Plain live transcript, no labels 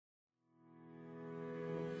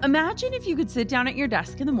Imagine if you could sit down at your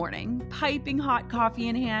desk in the morning, piping hot coffee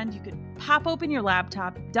in hand. You could pop open your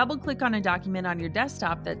laptop, double-click on a document on your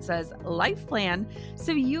desktop that says Life Plan,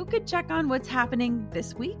 so you could check on what's happening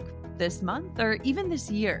this week, this month, or even this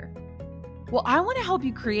year. Well, I want to help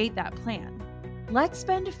you create that plan. Let's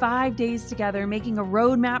spend 5 days together making a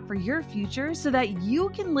roadmap for your future so that you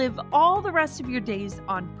can live all the rest of your days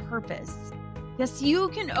on purpose. Yes, you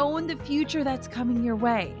can own the future that's coming your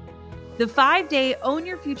way. The 5-day Own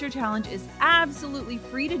Your Future Challenge is absolutely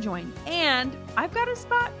free to join, and I've got a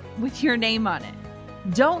spot with your name on it.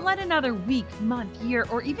 Don't let another week, month, year,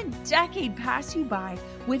 or even decade pass you by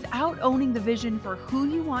without owning the vision for who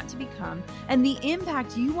you want to become and the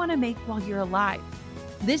impact you want to make while you're alive.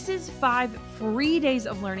 This is 5 free days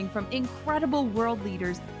of learning from incredible world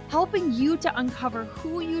leaders, helping you to uncover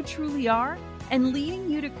who you truly are and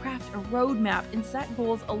leading you to craft a roadmap and set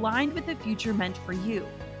goals aligned with the future meant for you.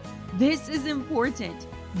 This is important.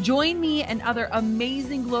 Join me and other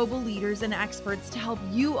amazing global leaders and experts to help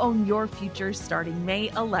you own your future starting May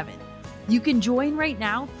 11th. You can join right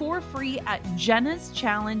now for free at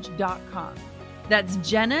jennaschallenge.com. That's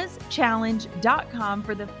jennaschallenge.com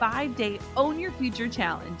for the 5-day Own Your Future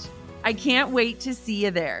Challenge. I can't wait to see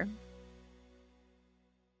you there.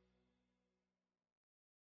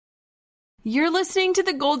 You're listening to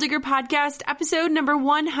the Goal Digger Podcast, episode number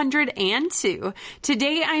 102.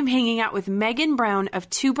 Today, I'm hanging out with Meghan Brown of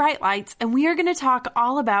Two Bright Lights, and we are going to talk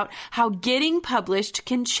all about how getting published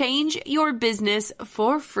can change your business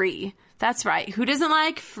for free. That's right. Who doesn't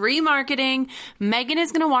like free marketing? Meghan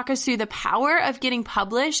is going to walk us through the power of getting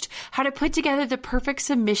published, how to put together the perfect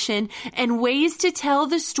submission, and ways to tell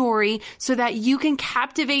the story so that you can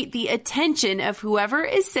captivate the attention of whoever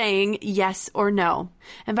is saying yes or no.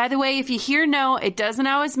 And by the way, if you hear no, it doesn't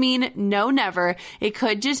always mean no, never. It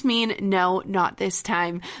could just mean no, not this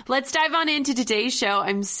time. Let's dive on into today's show.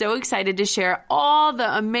 I'm so excited to share all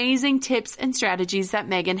the amazing tips and strategies that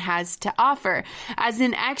Meghan has to offer. As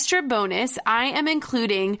an extra bonus, I am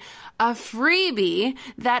including a freebie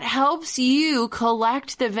that helps you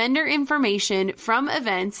collect the vendor information from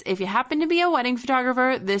events. If you happen to be a wedding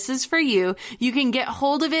photographer, this is for you. You can get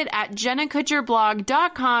hold of it at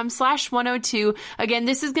jennakutcherblog.com/102. Again,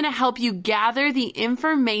 this is going to help you gather the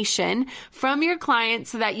information from your clients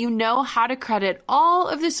so that you know how to credit all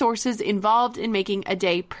of the sources involved in making a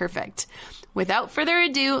day perfect. Without further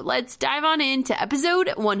ado, let's dive on into episode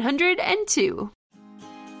 102.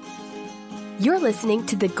 You're listening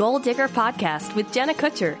to the Goal Digger Podcast with Jenna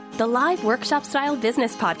Kutcher, the live workshop-style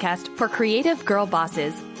business podcast for creative girl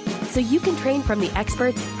bosses. So you can train from the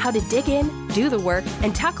experts how to dig in, do the work,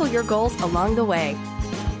 and tackle your goals along the way.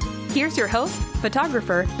 Here's your host,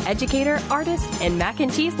 photographer, educator, artist, and mac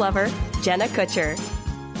and cheese lover, Jenna Kutcher.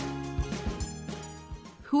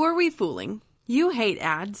 Who are we fooling? You hate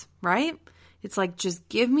ads, right? It's like, just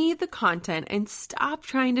give me the content and stop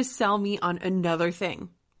trying to sell me on another thing.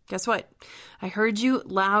 Guess what? I heard you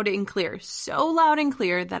loud and clear, so loud and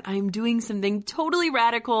clear that I'm doing something totally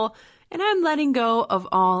radical and I'm letting go of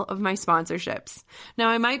all of my sponsorships. Now,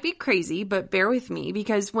 I might be crazy, but bear with me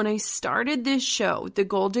because when I started this show, the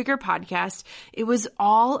Goal Digger Podcast, it was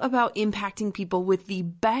all about impacting people with the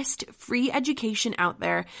best free education out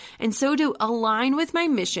there. And so to align with my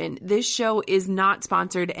mission, this show is not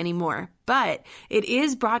sponsored anymore. But it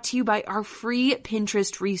is brought to you by our free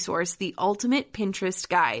Pinterest resource, the Ultimate Pinterest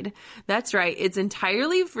Guide. That's right, it's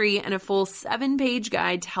entirely free and a full 7-page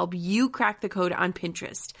guide to help you crack the code on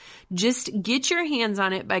Pinterest. Just get your hands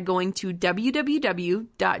on it by going to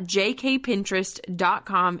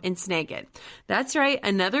www.jkpinterest.com and snag it. That's right,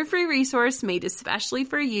 another free resource made especially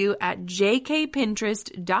for you at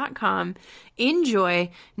jkpinterest.com. Enjoy.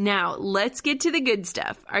 Now, let's get to the good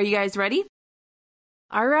stuff. Are you guys ready?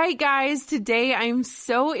 All right, guys, today I'm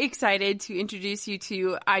so excited to introduce you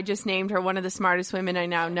to, I just named her one of the smartest women I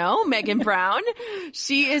now know, Meghan Brown.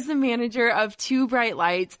 She is the manager of Two Bright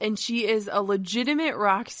Lights, and she is a legitimate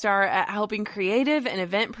rock star at helping creative and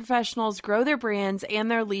event professionals grow their brands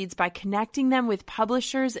and their leads by connecting them with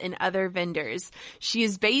publishers and other vendors. She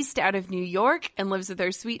is based out of New York and lives with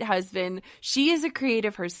her sweet husband. She is a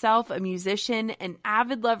creative herself, a musician, an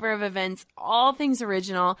avid lover of events, all things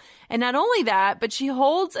original. And not only that, but she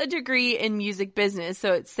holds a degree in music business,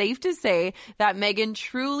 so it's safe to say that Meghan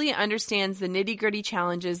truly understands the nitty-gritty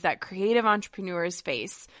challenges that creative entrepreneurs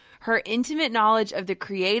face. Her intimate knowledge of the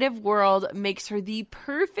creative world makes her the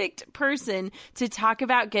perfect person to talk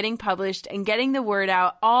about getting published and getting the word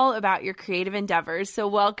out all about your creative endeavors. So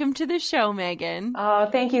welcome to the show, Meghan. Oh,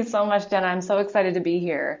 thank you so much, Jenna. I'm so excited to be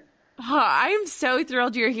here. I am so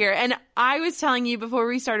thrilled you're here. And I was telling you before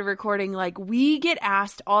we started recording, like, we get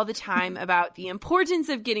asked all the time about the importance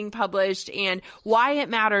of getting published and why it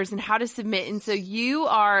matters and how to submit. And so you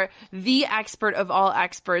are the expert of all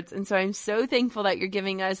experts. And so I'm so thankful that you're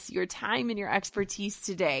giving us your time and your expertise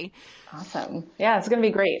today. Awesome. Yeah, it's going to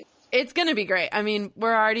be great. It's going to be great. I mean,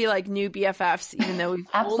 we're already like new BFFs, even though we've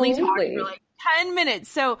only talked for like 10 minutes.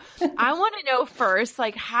 So I want to know first,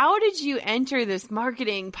 like, how did you enter this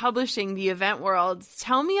marketing, publishing, the event world?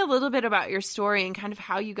 Tell me a little bit about your story and kind of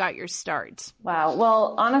how you got your start. Wow.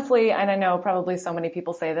 Well, honestly, and I know probably so many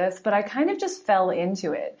people say this, but I kind of just fell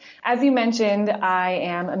into it. As you mentioned, I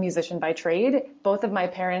am a musician by trade. Both of my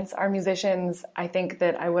parents are musicians. I think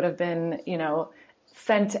that I would have been,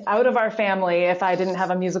 sent out of our family if I didn't have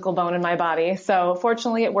a musical bone in my body. So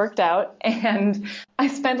fortunately it worked out. And I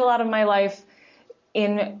spent a lot of my life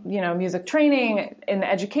in, music training, in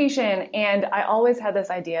education. And I always had this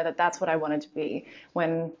idea that that's what I wanted to be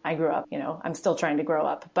when I grew up. I'm still trying to grow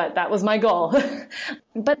up, but that was my goal.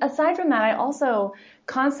 But aside from that, I also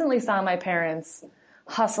constantly saw my parents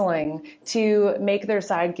hustling to make their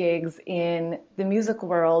side gigs in the music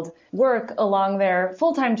world work along their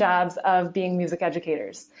full-time jobs of being music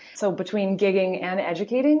educators. So between gigging and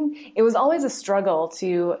educating, it was always a struggle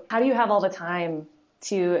to how do you have all the time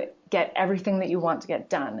to get everything that you want to get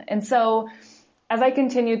done? And so as I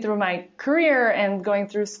continued through my career and going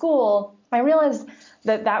through school, I realized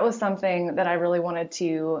that that was something that I really wanted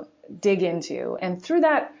to dig into. And through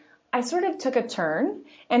that, I sort of took a turn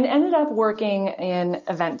and ended up working in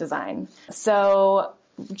event design. So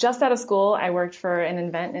just out of school, I worked for an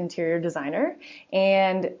event interior designer.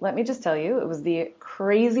 And let me just tell you, it was the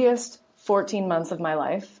craziest 14 months of my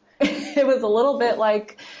life. It was a little bit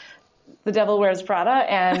like The Devil Wears Prada.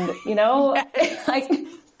 And,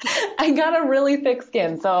 I got a really thick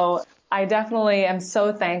skin. So I definitely am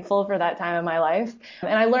so thankful for that time in my life.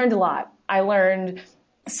 And I learned a lot. I learned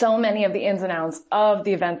so many of the ins and outs of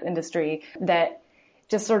the events industry that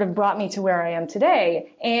just sort of brought me to where I am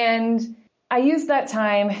today. And I used that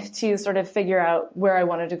time to sort of figure out where I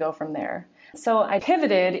wanted to go from there. So I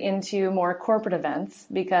pivoted into more corporate events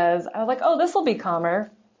because I was like, oh, this will be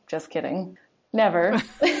calmer. Just kidding. Never.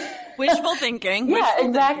 Wishful thinking. Yeah,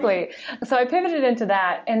 exactly. So I pivoted into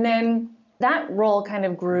that. And then that role kind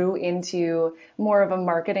of grew into more of a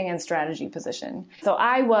marketing and strategy position. So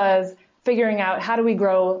I was figuring out how do we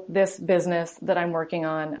grow this business that I'm working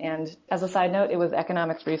on. And as a side note, it was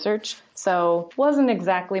economics research. So wasn't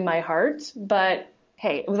exactly my heart, but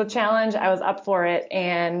hey, it was a challenge. I was up for it.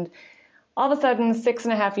 And all of a sudden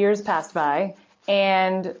 6.5 years passed by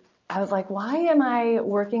and I was like, why am I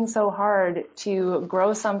working so hard to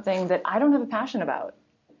grow something that I don't have a passion about?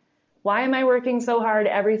 Why am I working so hard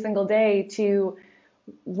every single day to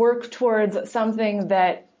work towards something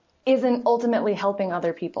that isn't ultimately helping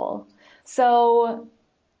other people? So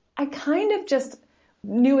I kind of just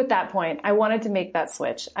knew at that point I wanted to make that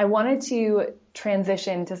switch. I wanted to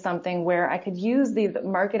transition to something where I could use these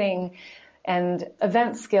marketing and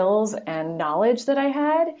event skills and knowledge that I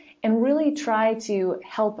had and really try to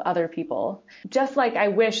help other people. Just like I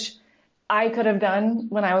wish I could have done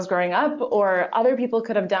when I was growing up or other people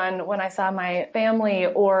could have done when I saw my family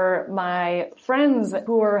or my friends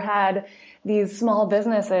who had these small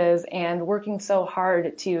businesses and working so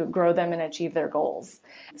hard to grow them and achieve their goals.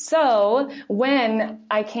 So when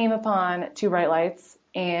I came upon Two Bright Lights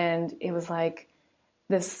and it was like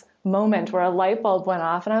this moment where a light bulb went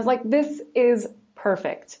off and I was like, this is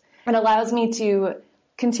perfect. It allows me to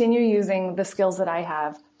continue using the skills that I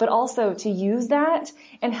have, but also to use that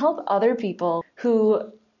and help other people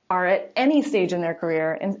who are at any stage in their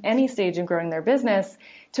career and any stage in growing their business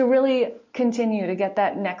to really continue to get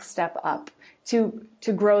that next step up, to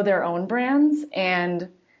grow their own brands. And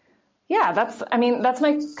yeah, that's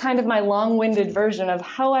my long-winded version of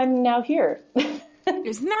how I'm now here.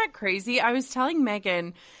 Isn't that crazy? I was telling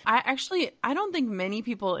Meghan, I don't think many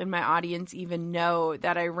people in my audience even know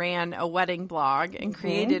that I ran a wedding blog and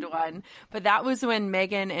created one. But that was when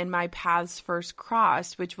Meghan and my paths first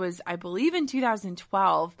crossed, which was, I believe, in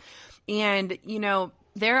 2012. And,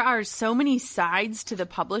 there are so many sides to the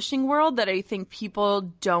publishing world that I think people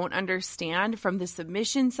don't understand, from the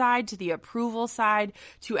submission side to the approval side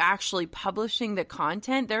to actually publishing the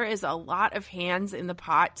content. There is a lot of hands in the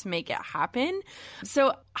pot to make it happen.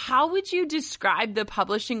 So how would you describe the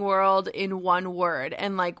publishing world in one word?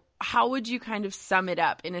 And how would you kind of sum it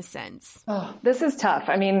up in a sense? Oh, this is tough.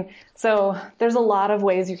 So there's a lot of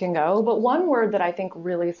ways you can go, but one word that I think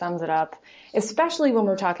really sums it up, especially when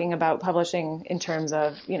we're talking about publishing in terms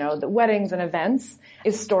of, the weddings and events,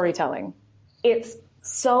 is storytelling. It's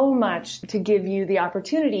so much to give you the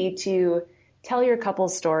opportunity to tell your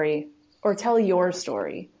couple's story or tell your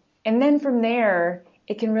story. And then from there,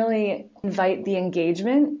 it can really invite the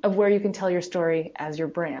engagement of where you can tell your story as your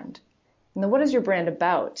brand. And then what is your brand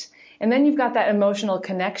about? And then you've got that emotional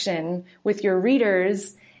connection with your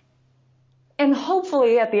readers. And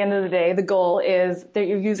hopefully at the end of the day, the goal is that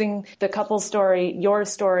you're using the couple's story, your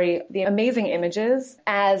story, the amazing images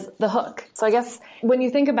as the hook. So I guess when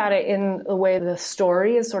you think about it in the way the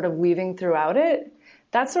story is sort of weaving throughout it,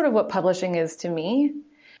 that's sort of what publishing is to me.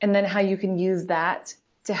 And then how you can use that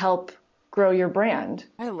to help grow your brand.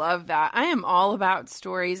 I love that. I am all about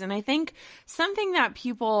stories. And I think something that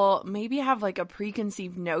people maybe have like a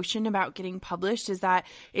preconceived notion about getting published is that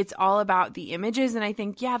it's all about the images. And I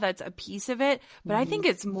think, yeah, that's a piece of it. But I think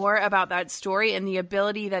it's more about that story and the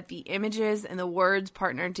ability that the images and the words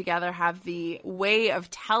partnered together have the way of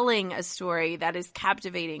telling a story that is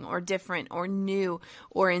captivating or different or new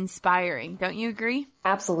or inspiring. Don't you agree?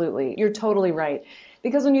 Absolutely. You're totally right.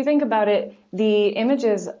 Because when you think about it, the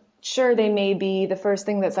images, sure, they may be the first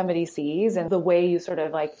thing that somebody sees and the way you sort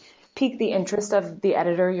of like pique the interest of the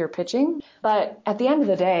editor you're pitching. But at the end of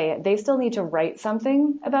the day, they still need to write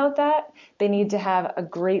something about that. They need to have a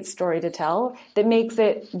great story to tell that makes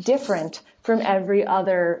it different from every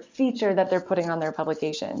other feature that they're putting on their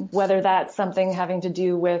publication. Whether that's something having to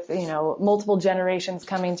do with, multiple generations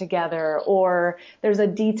coming together, or there's a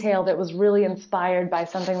detail that was really inspired by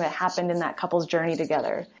something that happened in that couple's journey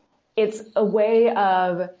together. It's a way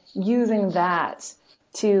of using that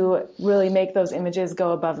to really make those images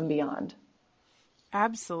go above and beyond.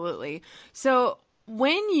 Absolutely. So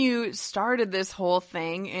when you started this whole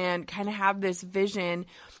thing and kind of have this vision,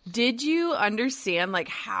 did you understand like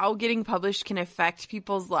how getting published can affect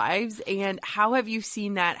people's lives, and how have you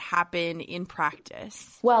seen that happen in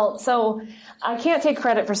practice? Well, so I can't take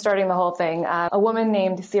credit for starting the whole thing. A woman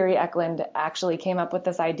named Siri Eklund actually came up with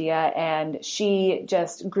this idea, and she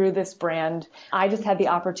just grew this brand. I just had the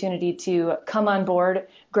opportunity to come on board,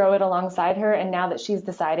 grow it alongside her, and now that she's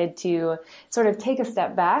decided to sort of take a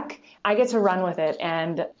step back, I get to run with it,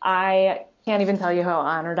 and I can't even tell you how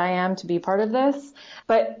honored I am to be part of this.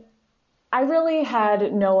 But I really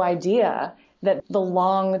had no idea that the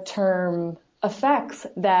long-term effects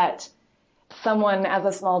that someone as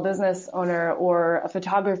a small business owner or a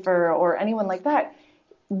photographer or anyone like that,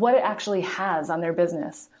 what it actually has on their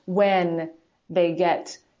business when they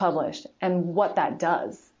get published and what that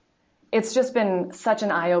does. It's just been such an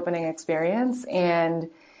eye-opening experience, and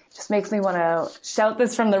just makes me want to shout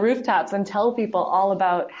this from the rooftops and tell people all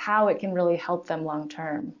about how it can really help them long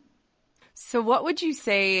term. So what would you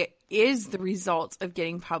say is the result of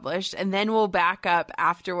getting published? And then we'll back up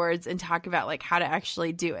afterwards and talk about like how to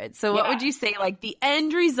actually do it. So what would you say like the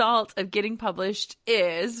end result of getting published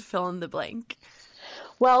is, fill in the blank?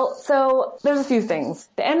 Well, so there's a few things.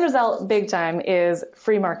 The end result, big time, is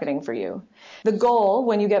free marketing for you. The goal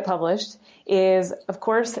when you get published is, of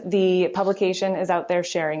course, the publication is out there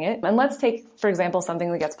sharing it. And let's take, for example,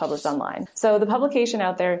 something that gets published online. So the publication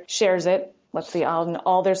out there shares it, let's see, on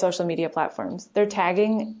all their social media platforms. They're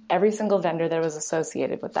tagging every single vendor that was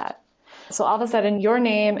associated with that. So all of a sudden, your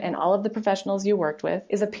name and all of the professionals you worked with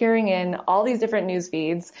is appearing in all these different news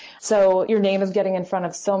feeds. So your name is getting in front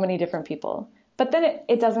of so many different people. But then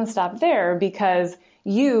it doesn't stop there, because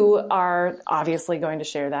you are obviously going to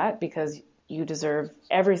share that because you deserve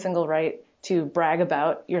every single right to brag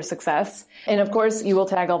about your success. And of course, you will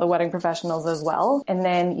tag all the wedding professionals as well. And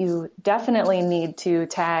then you definitely need to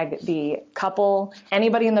tag the couple,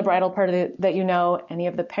 anybody in the bridal party that you know, any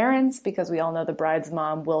of the parents, because we all know the bride's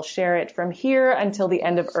mom will share it from here until the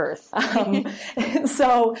end of earth.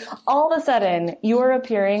 So all of a sudden, you are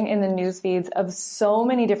appearing in the news feeds of so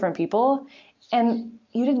many different people, and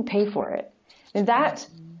you didn't pay for it. And that,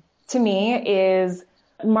 to me, is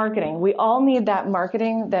marketing. We all need that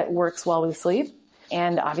marketing that works while we sleep.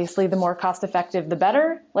 And obviously, the more cost effective, the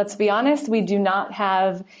better. Let's be honest, we do not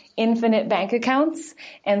have infinite bank accounts.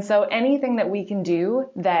 And so anything that we can do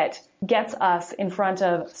that gets us in front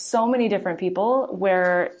of so many different people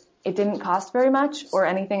where it didn't cost very much or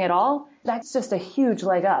anything at all, that's just a huge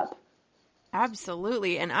leg up.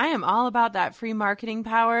 Absolutely. And I am all about that free marketing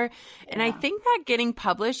power. And I think that getting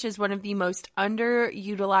published is one of the most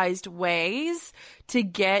underutilized ways to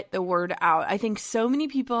get the word out. I think so many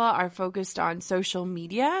people are focused on social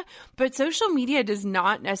media, but social media does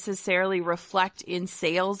not necessarily reflect in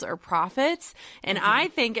sales or profits. And I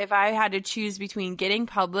think if I had to choose between getting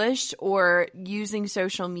published or using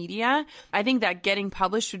social media, I think that getting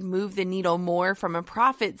published would move the needle more from a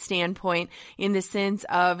profit standpoint in the sense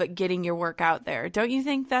of getting your work out there. Don't you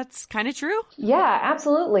think that's kind of true? Yeah,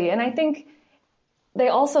 absolutely. And I think they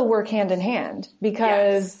also work hand in hand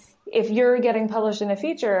because if you're getting published in a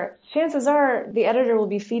feature, chances are the editor will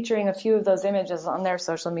be featuring a few of those images on their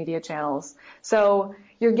social media channels. So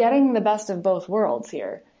you're getting the best of both worlds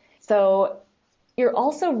here. So you're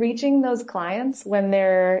also reaching those clients when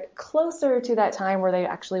they're closer to that time where they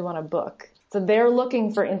actually want to book. So they're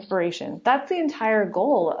looking for inspiration. That's the entire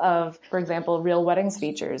goal of, for example, Real Weddings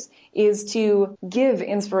features, is to give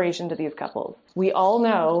inspiration to these couples. We all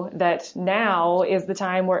know that now is the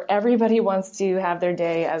time where everybody wants to have their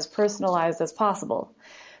day as personalized as possible.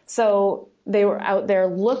 So they were out there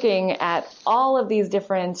looking at all of these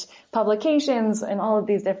different publications and all of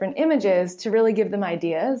these different images to really give them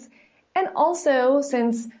ideas. And also,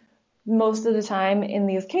 since most of the time in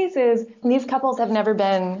these cases, these couples have never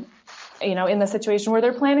been in the situation where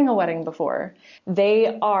they're planning a wedding before.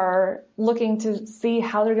 They are looking to see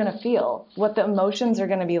how they're going to feel, what the emotions are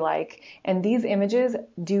going to be like. And these images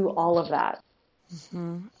do all of that.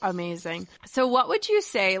 Mm-hmm. Amazing. So what would you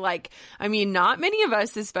say, not many of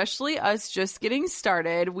us, especially us just getting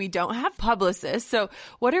started, we don't have publicists. So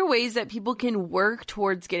what are ways that people can work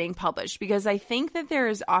towards getting published? Because I think that there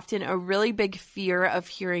is often a really big fear of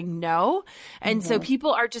hearing no. And so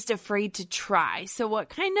people are just afraid to try. So what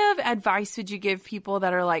kind of advice would you give people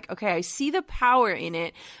that are like, okay, I see the power in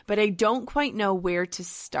it, but I don't quite know where to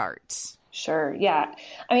start? Sure. Yeah.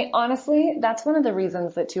 Honestly, that's one of the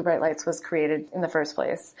reasons that Two Bright Lights was created in the first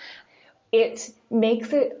place. It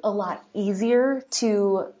makes it a lot easier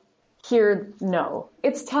to hear no.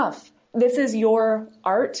 It's tough. This is your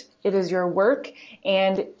art. It is your work.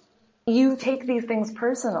 And you take these things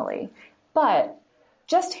personally. But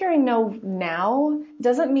just hearing no now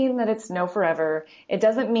doesn't mean that it's no forever. It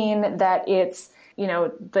doesn't mean that it's,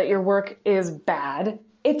 that your work is bad.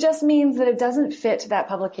 It just means that it doesn't fit that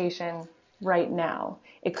publication right now.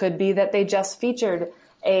 It could be that they just featured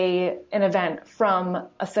an event from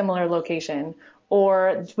a similar location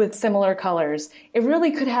or with similar colors. It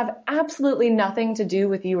really could have absolutely nothing to do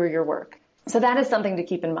with you or your work. So that is something to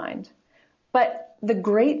keep in mind. But the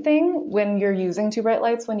great thing when you're using Two Bright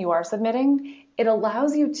Lights, when you are submitting, it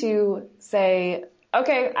allows you to say,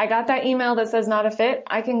 okay, I got that email that says not a fit.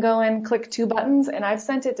 I can go and click 2 buttons and I've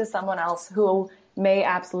sent it to someone else who may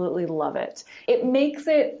absolutely love it. It makes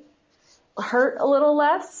it hurt a little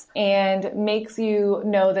less and makes you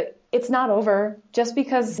know that it's not over. Just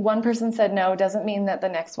because one person said no doesn't mean that the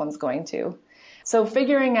next one's going to. So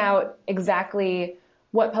figuring out exactly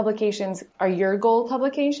what publications are your goal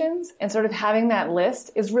publications and sort of having that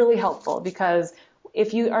list is really helpful, because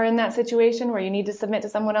if you are in that situation where you need to submit to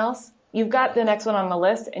someone else, you've got the next one on the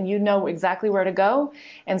list and you know exactly where to go.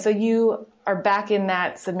 And so you are back in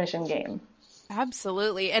that submission game.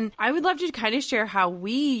 Absolutely. And I would love to kind of share how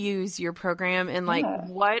we use your program and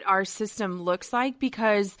what our system looks like,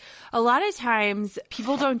 because a lot of times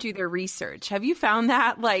people don't do their research. Have you found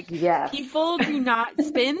that? Yes. People do not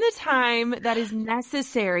spend the time that is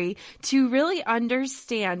necessary to really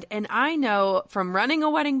understand. And I know from running a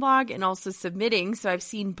wedding blog and also submitting, so I've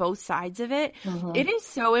seen both sides of it. Mm-hmm. It is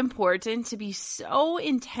so important to be so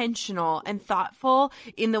intentional and thoughtful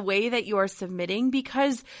in the way that you are submitting,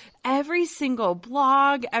 because every single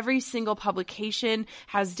blog, every single publication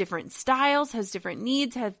has different styles, has different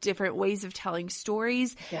needs, has different ways of telling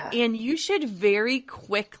stories. Yeah. And you should very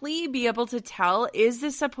quickly be able to tell, is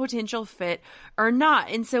this a potential fit or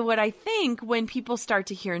not? And so what I think when people start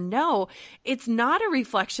to hear no, it's not a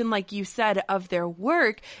reflection, like you said, of their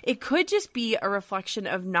work. It could just be a reflection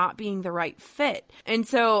of not being the right fit. And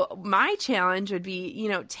so my challenge would be,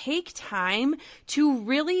 take time to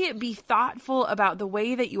really be thoughtful about the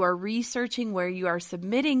way that you are researching where you are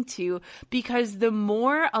submitting to, because the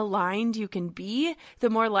more aligned you can be, the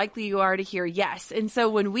more likely you are to hear yes. And so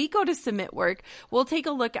when we go to submit work, we'll take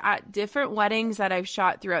a look at different weddings that I've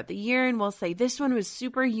shot throughout the year, and we'll say, this one was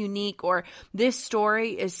super unique, or this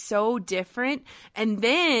story is so different. And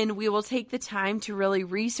then we will take the time to really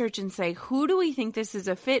research and say, who do we think this is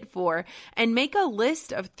a fit for? And make a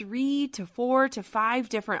list of 3 to 4 to 5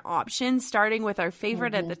 different options, starting with our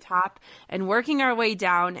favorite at the top and working our way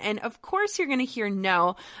down. And of course, you're going to hear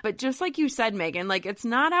no. But just like you said, Meghan, it's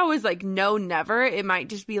not always no, never. It might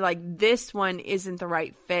just be this one isn't the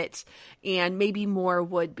right fit, and maybe more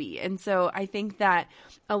would be. And so I think that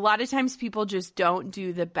a lot of times people just don't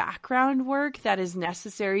do the background work that is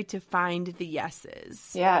necessary to find the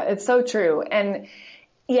yeses. Yeah, it's so true. And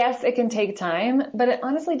yes, it can take time, but it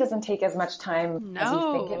honestly doesn't take as much time as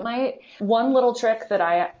you think it might. One little trick that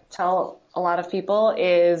I tell a lot of people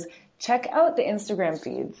is check out the Instagram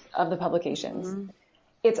feeds of the publications. Mm-hmm.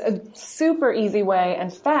 It's a super easy way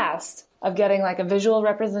and fast of getting like a visual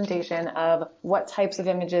representation of what types of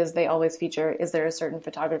images they always feature. Is there a certain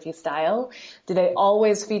photography style? Do they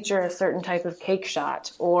always feature a certain type of cake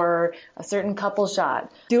shot or a certain couple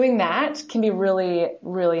shot? Doing that can be really,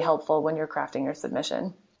 really helpful when you're crafting your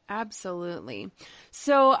submission. Absolutely.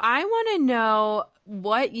 So I want to know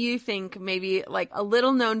what you think, maybe like a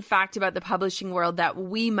little known fact about the publishing world that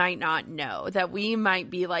we might not know, that we might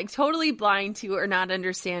be like totally blind to or not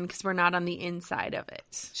understand because we're not on the inside of it.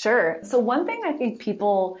 Sure. So one thing I think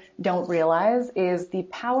people don't realize is the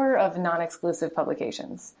power of non-exclusive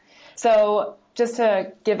publications. So just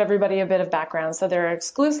to give everybody a bit of background, so there are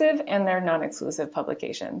exclusive and there are non-exclusive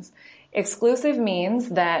publications. Exclusive means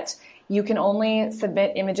that you can only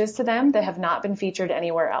submit images to them that have not been featured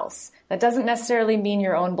anywhere else. That doesn't necessarily mean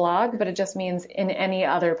your own blog, but it just means in any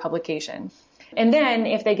other publication. And then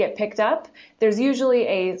if they get picked up, there's usually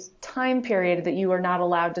a time period that you are not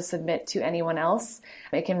allowed to submit to anyone else.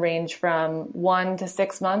 It can range from 1 to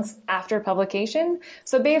 6 months after publication.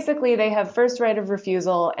 So basically they have first right of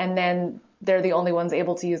refusal, and then they're the only ones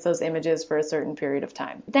able to use those images for a certain period of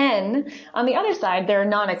time. Then, on the other side, there are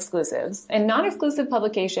non-exclusives. And non-exclusive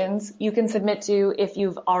publications you can submit to if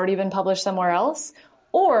you've already been published somewhere else,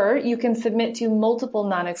 or you can submit to multiple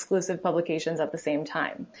non-exclusive publications at the same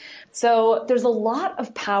time. So there's a lot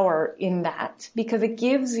of power in that because it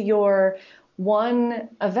gives your one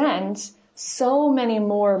event so many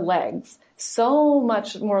more legs, so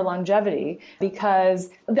much more longevity, because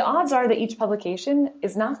the odds are that each publication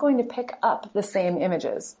is not going to pick up the same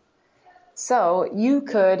images. So you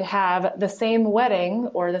could have the same wedding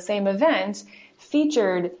or the same event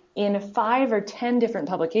featured in 5 or 10 different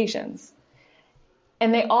publications.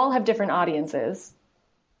 And they all have different audiences.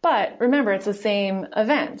 But remember, it's the same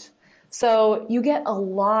event. So you get a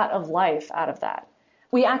lot of life out of that.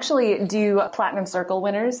 We actually do Platinum Circle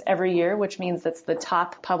winners every year, which means that's the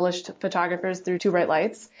top published photographers through Two Bright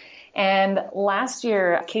Lights. And last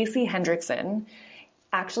year, Casey Hendrickson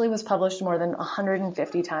actually was published more than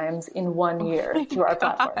 150 times in 1 year through our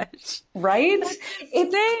platform. Right?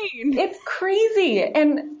 It's crazy.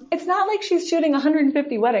 And it's not like she's shooting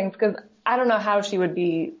 150 weddings, because I don't know how she would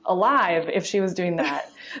be alive if she was doing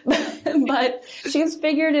that. But she's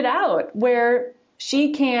figured it out where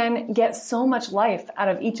she can get so much life out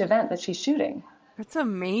of each event that she's shooting. That's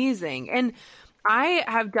amazing. And I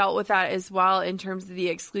have dealt with that as well in terms of the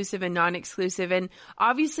exclusive and non-exclusive. And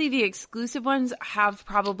obviously the exclusive ones have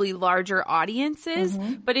probably larger audiences.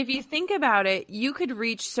 Mm-hmm. But if you think about it, you could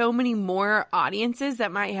reach so many more audiences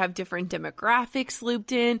that might have different demographics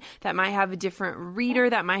looped in, that might have a different reader,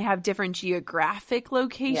 that might have different geographic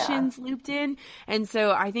locations looped in. And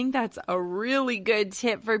so I think that's a really good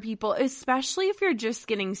tip for people, especially if you're just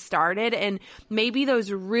getting started and maybe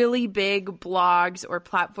those really big blogs or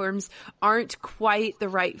platforms aren't quite the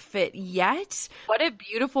right fit yet. What a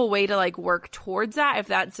beautiful way to like work towards that if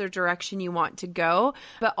that's the direction you want to go.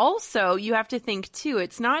 But also you have to think too,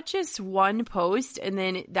 it's not just one post and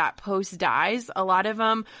then that post dies. A lot of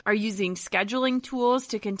them are using scheduling tools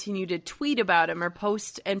to continue to tweet about them or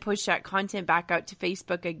post and push that content back out to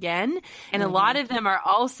Facebook again. And a lot of them are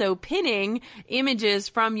also pinning images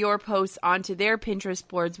from your posts onto their Pinterest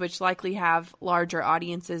boards, which likely have larger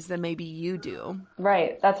audiences than maybe you do.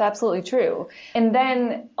 Right. That's absolutely true. And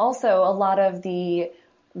then also a lot of the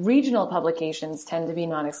regional publications tend to be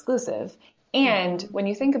non-exclusive. And when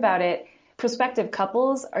you think about it, prospective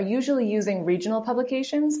couples are usually using regional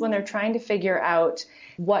publications when they're trying to figure out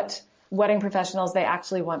what wedding professionals they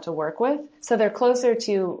actually want to work with. So they're closer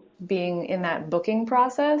to being in that booking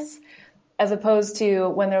process, as opposed to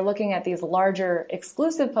when they're looking at these larger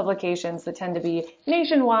exclusive publications that tend to be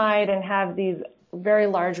nationwide and have these very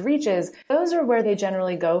large reaches. Those are where they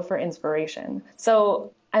generally go for inspiration.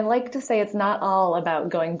 So I like to say it's not all about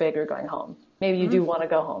going big or going home. Maybe you do want to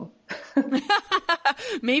go home.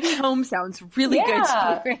 Maybe home sounds really good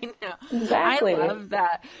to me right now. Exactly. I love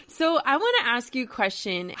that. So I want to ask you a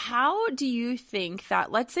question. How do you think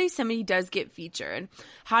that, let's say somebody does get featured,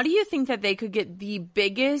 how do you think that they could get the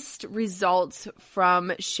biggest results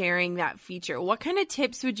from sharing that feature? What kind of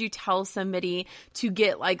tips would you tell somebody to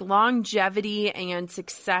get like longevity and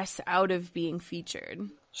success out of being featured?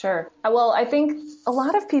 Sure. Well, I think a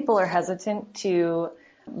lot of people are hesitant to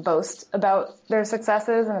boast about their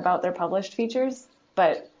successes and about their published features.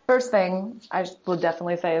 But first thing I would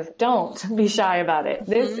definitely say is don't be shy about it.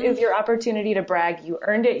 This is your opportunity to brag. You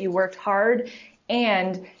earned it. You worked hard.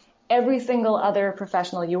 And every single other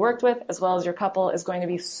professional you worked with, as well as your couple, is going to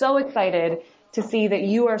be so excited to see that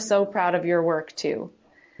you are so proud of your work too,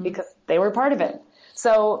 because they were part of it.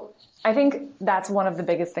 So I think that's one of the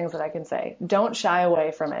biggest things that I can say. Don't shy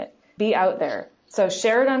away from it. Be out there. So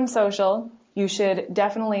share it on social. You should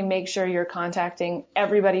definitely make sure you're contacting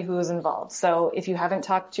everybody who is involved. So if you haven't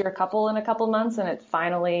talked to your couple in a couple months and it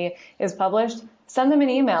finally is published, send them an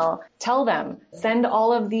email, tell them, send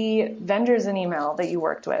all of the vendors an email that you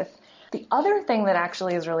worked with. The other thing that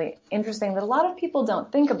actually is really interesting that a lot of people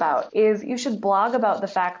don't think about is you should blog about the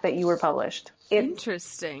fact that you were published.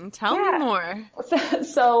 Interesting. Tell me more.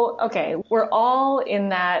 So, okay, we're all in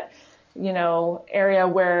that, area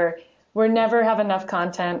where we never have enough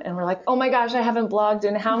content and we're like, oh my gosh, I haven't blogged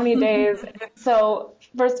in how many days? So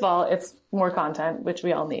first of all, it's more content, which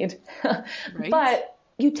we all need. Right. But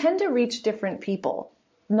you tend to reach different people.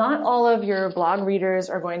 Not all of your blog readers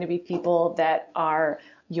are going to be people that are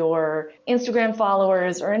your Instagram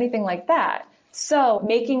followers or anything like that. So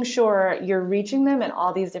making sure you're reaching them in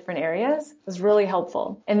all these different areas is really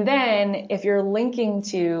helpful. And then if you're linking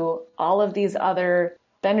to all of these other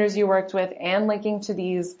vendors you worked with and linking to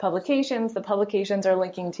these publications, the publications are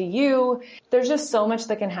linking to you. There's just so much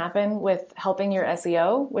that can happen with helping your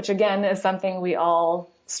SEO, which again is something we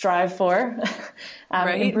all strive for.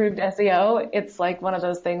 Right. Improved SEO. It's like one of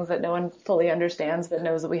those things that no one fully understands but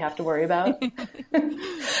knows that we have to worry about.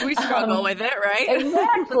 We struggle with it,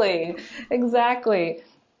 right? Exactly.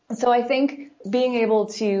 So I think being able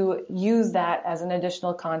to use that as an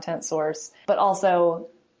additional content source, but also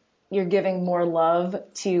you're giving more love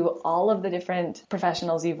to all of the different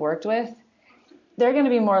professionals you've worked with, they're going to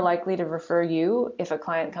be more likely to refer you if a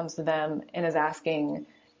client comes to them and is asking,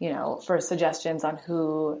 for suggestions on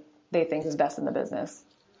who they think is best in the business.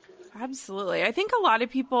 Absolutely. I think a lot of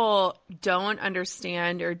people don't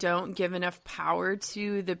understand or don't give enough power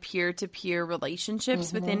to the peer-to-peer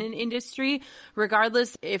relationships within an industry,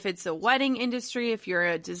 regardless if it's a wedding industry, if you're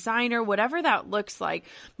a designer, whatever that looks like.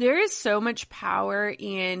 There is so much power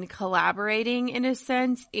in collaborating in a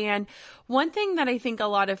sense. And one thing that I think a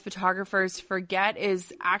lot of photographers forget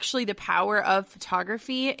is actually the power of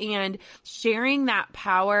photography and sharing that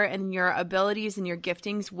power and your abilities and your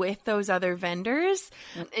giftings with those other vendors.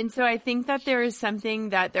 And so I think that there is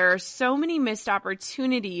something that there are so many missed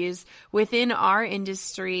opportunities within our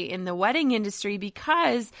industry, in the wedding industry,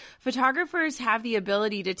 because photographers have the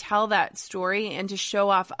ability to tell that story and to show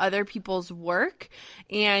off other people's work.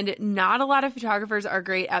 And not a lot of photographers are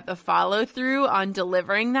great at the follow through on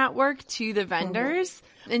delivering that work to the vendors.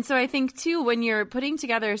 And so I think too, when you're putting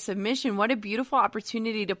together a submission, what a beautiful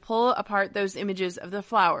opportunity to pull apart those images of the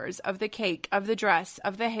flowers, of the cake, of the dress,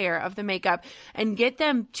 of the hair, of the makeup, and get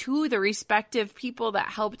them to the respective people that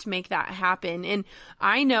helped make that happen. And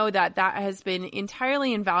I know that that has been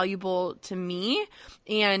entirely invaluable to me.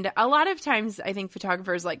 And a lot of times I think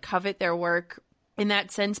photographers covet their work in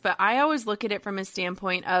that sense, but I always look at it from a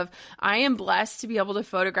standpoint of I am blessed to be able to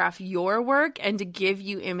photograph your work and to give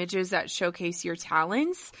you images that showcase your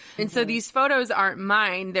talents. And so these photos aren't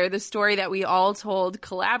mine. They're the story that we all told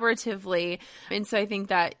collaboratively. And so I think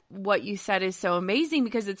that what you said is so amazing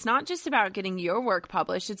because it's not just about getting your work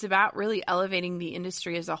published. It's about really elevating the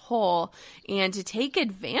industry as a whole and to take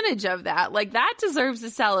advantage of that. That deserves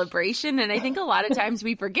a celebration. And I think a lot of times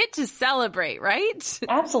we forget to celebrate, right?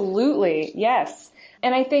 Absolutely. Yes.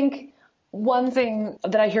 And I think one thing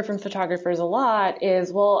that I hear from photographers a lot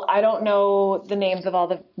is, well, I don't know the names of all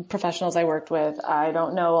the professionals I worked with. I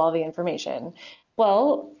don't know all the information.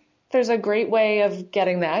 Well, there's a great way of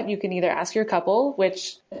getting that. You can either ask your couple,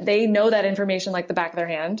 which they know that information like the back of their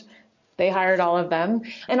hand. They hired all of them.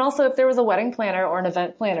 And also, if there was a wedding planner or an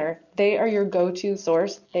event planner, they are your go-to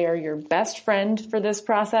source. They are your best friend for this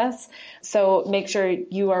process. So make sure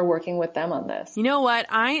you are working with them on this. You know what?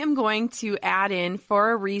 I am going to add in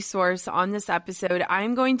for a resource on this episode.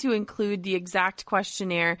 I'm going to include the exact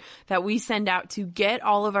questionnaire that we send out to get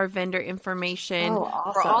all of our vendor information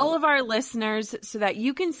for all of our listeners so that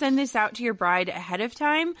you can send this out to your bride ahead of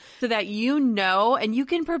time so that you know and you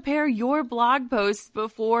can prepare your blog posts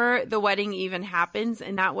before the wedding even happens.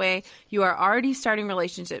 And that way you are already starting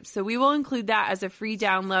relationships. So we will include that as a free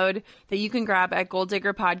download that you can grab at Gold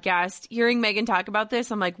Digger Podcast. Hearing Meghan talk about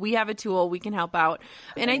this, I'm like, we have a tool, we can help out.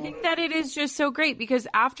 And I think that it is just so great because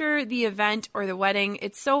after the event or the wedding,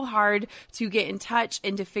 it's so hard to get in touch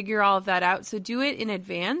and to figure all of that out. So do it in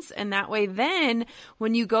advance. And that way, then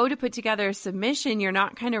when you go to put together a submission, you're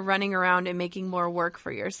not kind of running around and making more work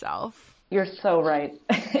for yourself. You're so right.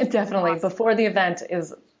 Definitely. Awesome. Before the event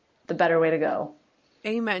is the better way to go.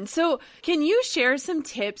 Amen. So can you share some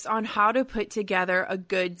tips on how to put together a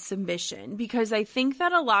good submission? Because I think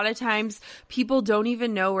that a lot of times people don't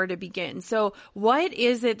even know where to begin. So what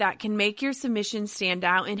is it that can make your submission stand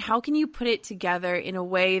out and how can you put it together in a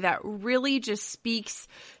way that really just speaks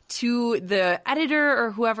to the editor or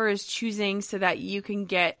whoever is choosing so that you can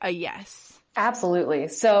get a yes? Absolutely.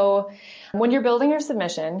 So when you're building your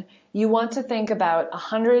submission, you want to think about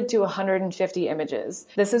 100 to 150 images.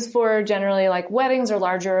 This is for generally like weddings or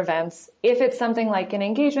larger events. If it's something like an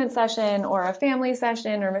engagement session or a family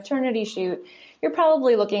session or maternity shoot, you're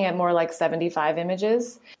probably looking at more like 75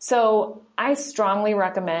 images. So I strongly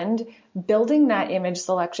recommend building that image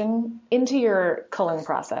selection into your culling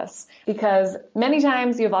process, because many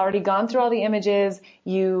times you've already gone through all the images,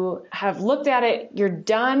 you have looked at it, you're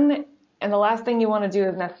done. And the last thing you want to do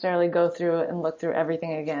is necessarily go through and look through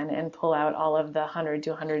everything again and pull out all of the 100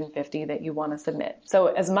 to 150 that you want to submit. So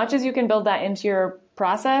as much as you can build that into your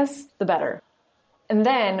process, the better. And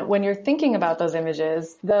then when you're thinking about those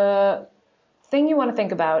images, the thing you want to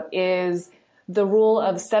think about is the rule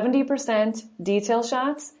of 70% detail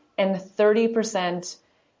shots and 30%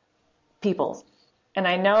 people. And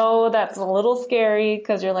I know that's a little scary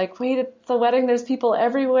because you're like, wait, it's a wedding, there's people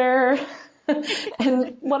everywhere.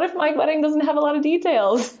 And what if my wedding doesn't have a lot of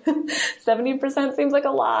details? 70% seems like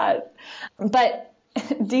a lot. But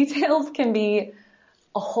details can be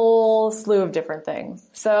a whole slew of different things.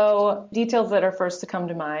 So details that are first to come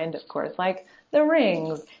to mind, of course, like the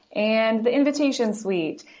rings and the invitation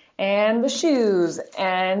suite and the shoes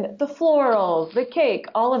and the florals, the cake,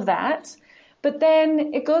 all of that. But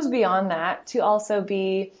then it goes beyond that to also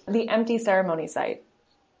be the empty ceremony site,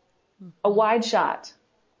 a wide shot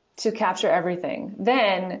to capture everything,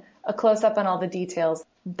 then a close-up on all the details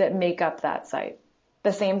that make up that site.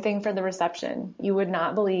 The same thing for the reception. You would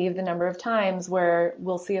not believe the number of times where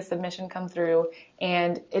we'll see a submission come through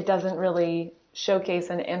and it doesn't really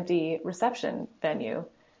showcase an empty reception venue.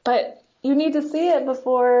 But you need to see it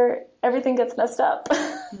before everything gets messed up.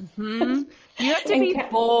 Mm-hmm. You have to be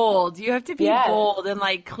bold. You have to be bold and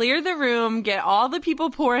like clear the room, get all the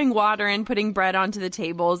people pouring water and putting bread onto the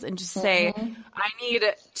tables and just say, I need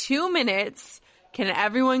 2 minutes. Can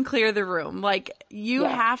everyone clear the room? Like you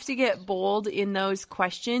have to get bold in those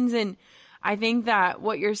questions. And I think that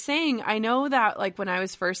what you're saying, I know that like when I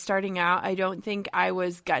was first starting out, I don't think I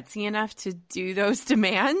was gutsy enough to do those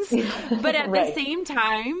demands. But at the same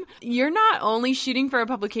time, you're not only shooting for a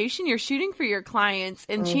publication, you're shooting for your clients.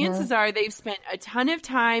 And chances are they've spent a ton of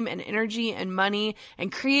time and energy and money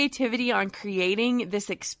and creativity on creating this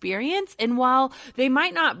experience. And while they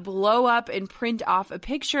might not blow up and print off a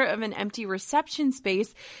picture of an empty reception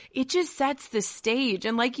space, it just sets the stage.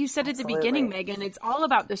 And like you said at the beginning, Megan, it's all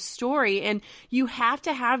about the story. And you have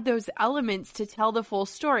to have those elements to tell the full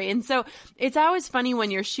story. And so it's always funny when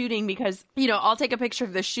you're shooting because, you know, I'll take a picture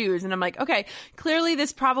of the shoes and I'm like, okay, clearly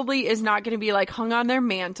this probably is not going to be like hung on their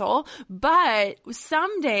mantle, but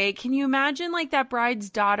someday, can you imagine like that bride's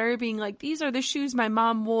daughter being like, these are the shoes my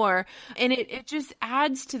mom wore? And it just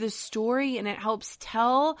adds to the story and it helps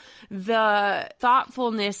tell the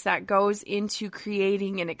thoughtfulness that goes into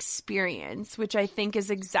creating an experience, which I think is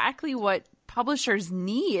exactly what publishers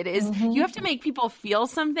need is you have to make people feel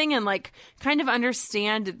something and like kind of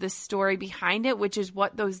understand the story behind it, which is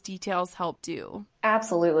what those details help do.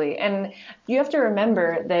 Absolutely. And you have to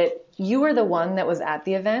remember that you were the one that was at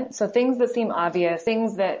the event. So things that seem obvious,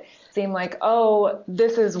 things that seem like, oh,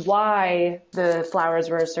 this is why the flowers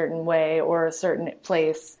were a certain way or a certain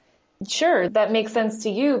place. Sure, that makes sense to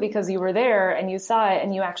you because you were there and you saw it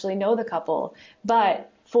and you actually know the couple. But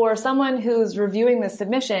for someone who's reviewing the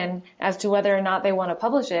submission as to whether or not they want to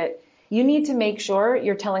publish it, you need to make sure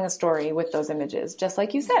you're telling a story with those images, just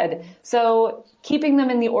like you said. So keeping them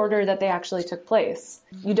in the order that they actually took place.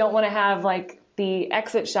 You don't want to have like the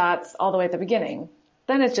exit shots all the way at the beginning.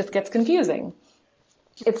 Then it just gets confusing.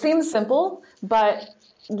 It seems simple, but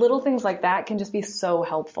little things like that can just be so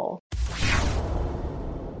helpful.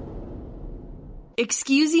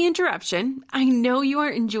 Excuse the interruption. I know you are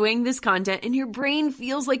enjoying this content and your brain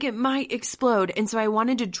feels like it might explode. And so I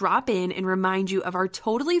wanted to drop in and remind you of our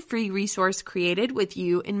totally free resource created with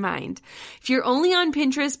you in mind. If you're only on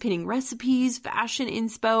Pinterest pinning recipes, fashion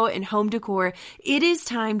inspo, and home decor, it is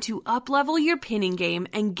time to up-level your pinning game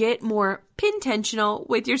and get more pintentional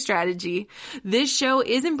with your strategy. This show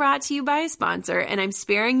isn't brought to you by a sponsor, and I'm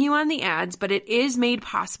sparing you on the ads, but it is made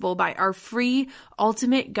possible by our free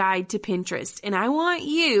ultimate guide to Pinterest, and I want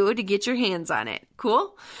you to get your hands on it.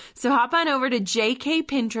 Cool? So hop on over to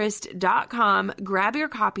jkpinterest.com, grab your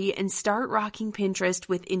copy, and start rocking Pinterest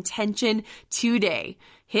with intention today.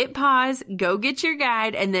 Hit pause, go get your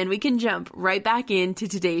guide, and then we can jump right back into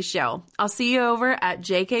today's show. I'll see you over at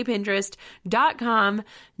jkpinterest.com.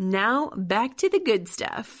 Now back to the good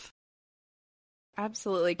stuff.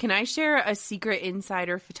 Absolutely. Can I share a secret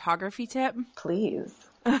insider photography tip? Please.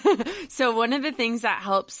 So one of the things that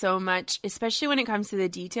helps so much, especially when it comes to the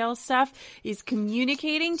detail stuff, is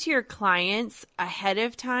communicating to your clients ahead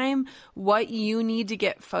of time what you need to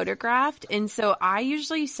get photographed. And so I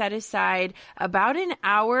usually set aside about an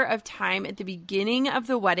hour of time at the beginning of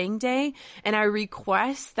the wedding day, and I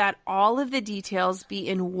request that all of the details be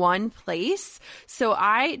in one place. So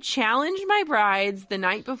I challenge my brides the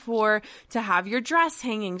night before to have your dress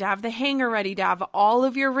hanging, to have the hanger ready, to have all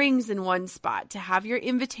of your rings in one spot, to have your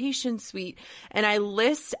invitation suite, and I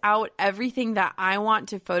list out everything that I want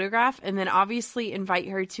to photograph, and then obviously invite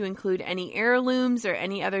her to include any heirlooms or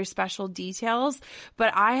any other special details.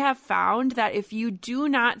 But I have found that if you do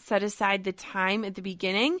not set aside the time at the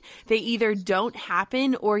beginning, they either don't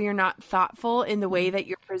happen or you're not thoughtful in the way that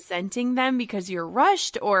you're presenting them because you're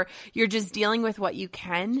rushed or you're just dealing with what you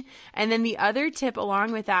can. And then the other tip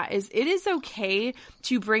along with that is it is okay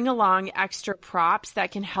to bring along extra props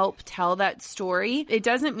that can help tell that story. It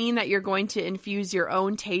doesn't mean that you're going to infuse your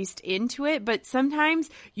own taste into it, but sometimes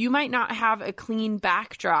you might not have a clean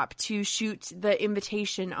backdrop to shoot the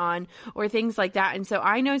invitation on or things like that. And so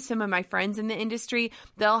I know some of my friends in the industry,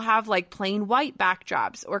 they'll have like plain white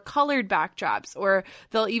backdrops or colored backdrops, or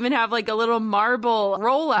they'll even have like a little marble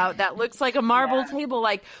rollout that looks like a marble table,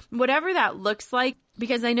 like whatever that looks like.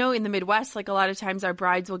 Because I know in the Midwest, like a lot of times our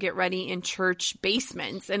brides will get ready in church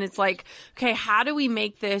basements, and it's like, okay, how do we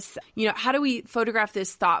make this, how do we photograph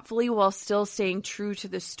this thoughtfully while still staying true to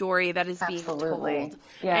the story that is being told?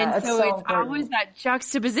 Yeah, and so it's always that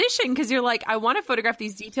juxtaposition, because you're like, I want to photograph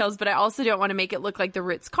these details, but I also don't want to make it look like the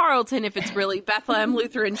Ritz-Carlton if it's really Bethlehem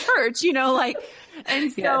Lutheran Church,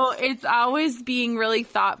 and so it's always being really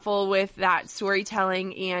thoughtful with that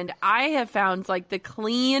storytelling. And I have found like the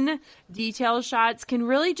clean detail shots can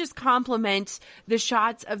really just complement the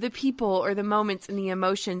shots of the people or the moments and the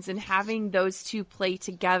emotions, and having those two play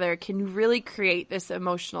together can really create this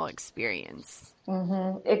emotional experience.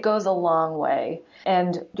 Mm-hmm. It goes a long way.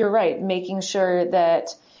 And you're right, making sure that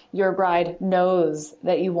your bride knows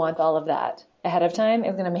that you want all of that ahead of time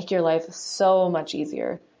is going to make your life so much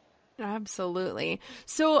easier. Absolutely.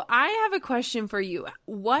 So I have a question for you.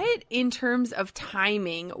 What, in terms of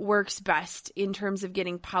timing, works best in terms of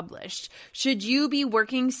getting published? Should you be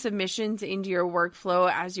working submissions into your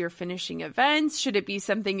workflow as you're finishing events? Should it be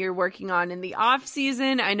something you're working on in the off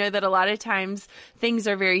season? I know that a lot of times things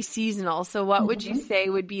are very seasonal. So what would you say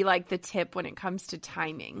would be like the tip when it comes to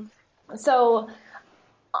timing? So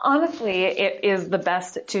honestly, it is the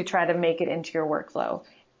best to try to make it into your workflow.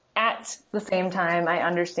 At the same time, I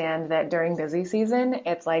understand that during busy season,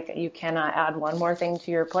 it's like you cannot add one more thing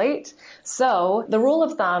to your plate. So the rule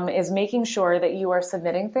of thumb is making sure that you are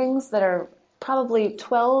submitting things that are probably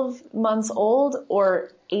 12 months old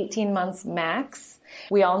or 18 months max.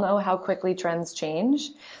 We all know how quickly trends change.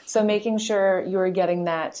 So making sure you're getting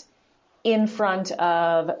that in front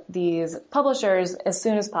of these publishers as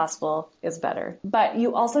soon as possible is better. But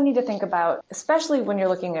you also need to think about, especially when you're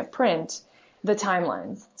looking at print, the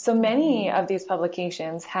timelines. So many of these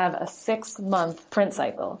publications have a 6-month print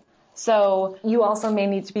cycle. So you also may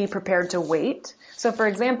need to be prepared to wait. So for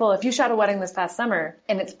example, if you shot a wedding this past summer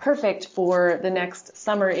and it's perfect for the next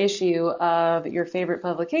summer issue of your favorite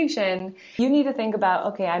publication, you need to think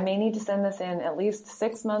about, okay, I may need to send this in at least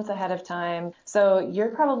 6 months ahead of time. So you're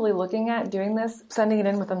probably looking at doing this, sending it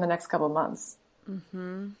in within the next couple of months.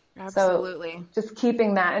 Mm-hmm. Absolutely. So just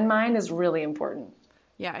keeping that in mind is really important.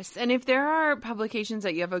 Yes. And if there are publications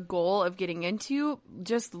that you have a goal of getting into,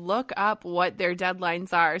 just look up what their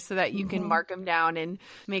deadlines are so that you can mark them down and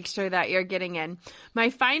make sure that you're getting in.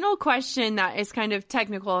 My final question that is kind of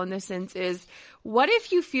technical in this sense is, what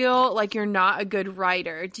if you feel like you're not a good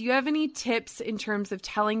writer? Do you have any tips in terms of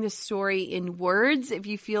telling the story in words? If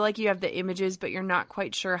you feel like you have the images, but you're not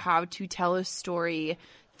quite sure how to tell a story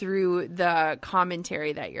through the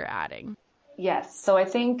commentary that you're adding? Yes. So I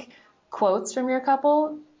think quotes from your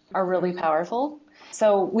couple are really powerful.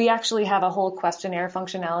 So we actually have a whole questionnaire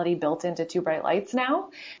functionality built into Two Bright Lights now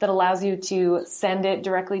that allows you to send it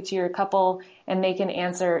directly to your couple, and they can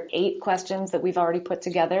answer 8 questions that we've already put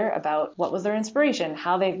together about what was their inspiration,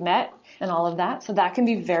 how they've met, and all of that. So that can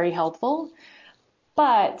be very helpful.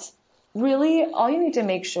 But really, all you need to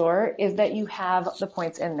make sure is that you have the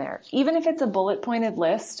points in there. Even if it's a bullet pointed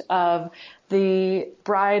list of the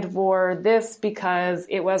bride wore this because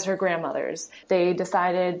it was her grandmother's. They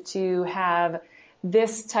decided to have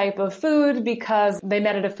this type of food because they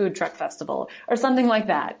met at a food truck festival or something like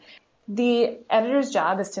that. The editor's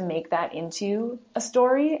job is to make that into a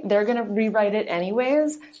story. They're going to rewrite it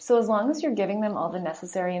anyways. So as long as you're giving them all the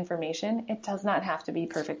necessary information, it does not have to be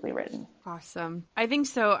perfectly written. Awesome. I think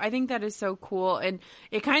so. I think that is so cool. And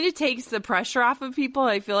it kind of takes the pressure off of people.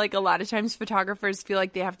 I feel like a lot of times photographers feel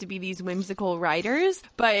like they have to be these whimsical writers,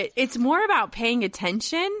 but it's more about paying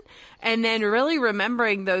attention and then really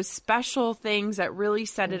remembering those special things that really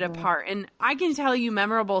set it apart. And I can tell you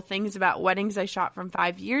memorable things about weddings I shot from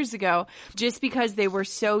 5 years ago, just because they were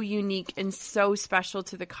so unique and so special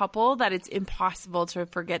to the couple that it's impossible to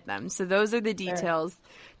forget them. So those are the details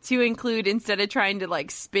to include instead of trying to like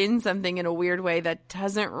spin something in a weird way that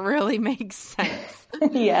doesn't really make sense.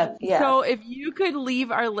 Yes. So if you could leave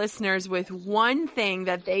our listeners with one thing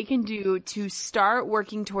that they can do to start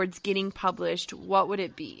working towards getting published, what would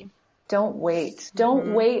it be? Don't wait.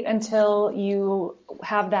 Don't wait until you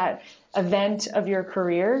have that event of your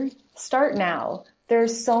career. Start now.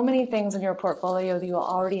 There's so many things in your portfolio that you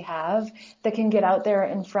already have that can get out there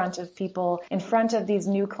in front of people, in front of these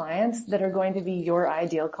new clients that are going to be your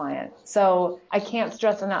ideal client. So I can't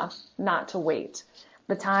stress enough not to wait.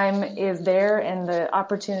 The time is there and the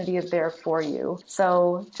opportunity is there for you.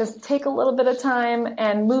 So just take a little bit of time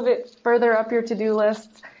and move it further up your to-do list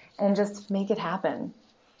and just make it happen.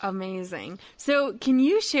 Amazing. So can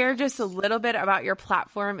you share just a little bit about your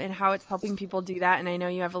platform and how it's helping people do that? And I know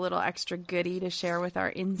you have a little extra goodie to share with our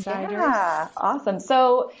insiders. Yeah, awesome.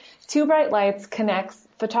 So Two Bright Lights connects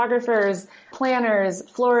photographers, planners,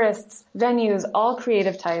 florists, venues, all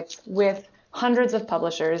creative types with hundreds of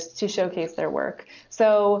publishers to showcase their work.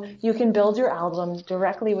 So you can build your album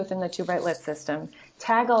directly within the Two Bright Lights system,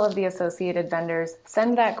 tag all of the associated vendors,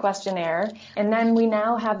 send that questionnaire, and then we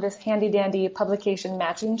now have this handy-dandy publication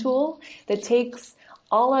matching tool that takes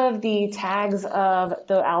all of the tags of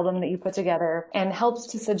the album that you put together and helps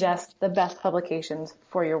to suggest the best publications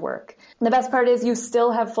for your work. The best part is you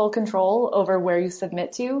still have full control over where you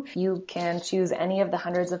submit to. You can choose any of the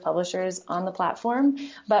hundreds of publishers on the platform,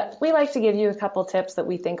 but we like to give you a couple tips that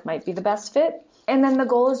we think might be the best fit. And then the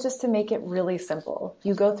goal is just to make it really simple.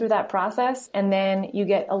 You go through that process and then you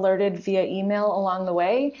get alerted via email along the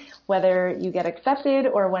way, whether you get accepted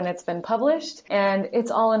or when it's been published, and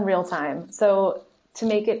it's all in real time. So to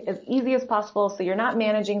make it as easy as possible so you're not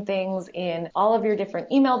managing things in all of your different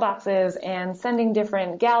email boxes and sending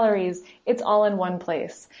different galleries, it's all in one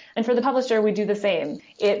place. And for the publisher, we do the same.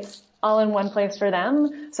 It's all in one place for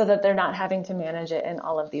them so that they're not having to manage it in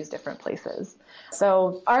all of these different places.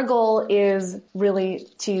 So our goal is really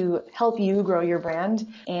to help you grow your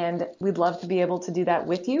brand, and we'd love to be able to do that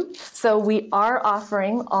with you. So we are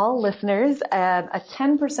offering all listeners a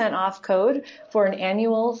 10% off code for an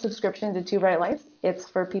annual subscription to Two Bright Lights. It's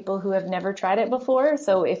for people who have never tried it before.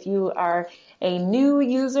 So if you are a new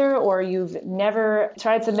user or you've never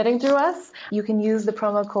tried submitting through us, you can use the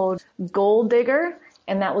promo code GOLDDIGGER,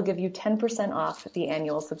 and that will give you 10% off the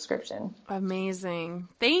annual subscription. Amazing.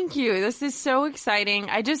 Thank you. This is so exciting.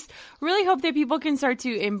 I just really hope that people can start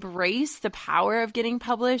to embrace the power of getting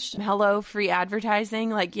published. Hello, free advertising.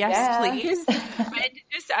 Like, yes, please. But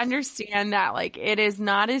just understand that, like, it is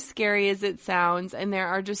not as scary as it sounds. And there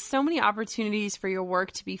are just so many opportunities for your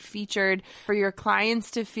work to be featured, for your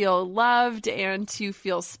clients to feel loved and to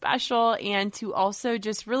feel special, and to also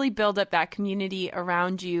just really build up that community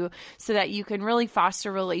around you so that you can really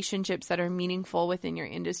foster relationships that are meaningful within your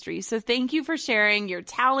industry. So thank you for sharing your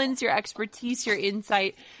talents, your expertise, your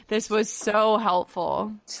insight. This was so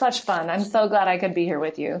helpful. Such fun. I'm so glad I could be here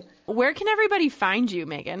with you. Where can everybody find you,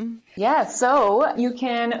 Meghan? Yeah, so you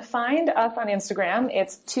can find us on Instagram.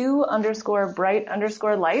 It's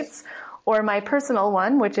 2_bright_lights, or my personal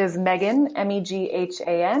one, which is Meghan,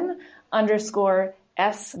 MEGHAN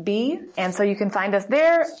 _SB. And so you can find us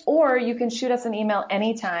there, or you can shoot us an email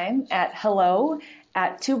anytime at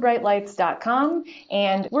hello@twobrightlights.com.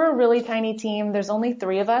 And we're a really tiny team. There's only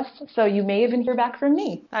 3 of us, so you may even hear back from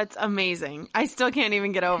me. That's amazing. I still can't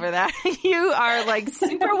even get over that. You are like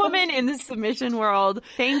superwoman in the submission world.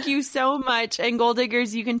 Thank you so much. And Gold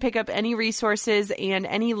Diggers, you can pick up any resources and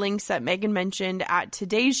any links that Meghan mentioned at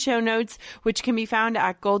today's show notes, which can be found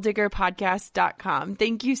at golddiggerpodcast.com.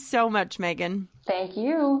 Thank you so much, Meghan. Thank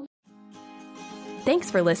you. Thanks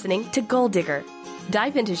for listening to Gold Digger.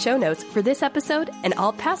 Dive into show notes for this episode and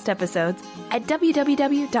all past episodes at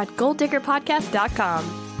www.golddiggerpodcast.com.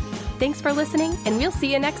 Thanks for listening, and we'll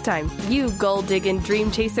see you next time. You gold-digging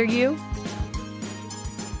dream chaser, you.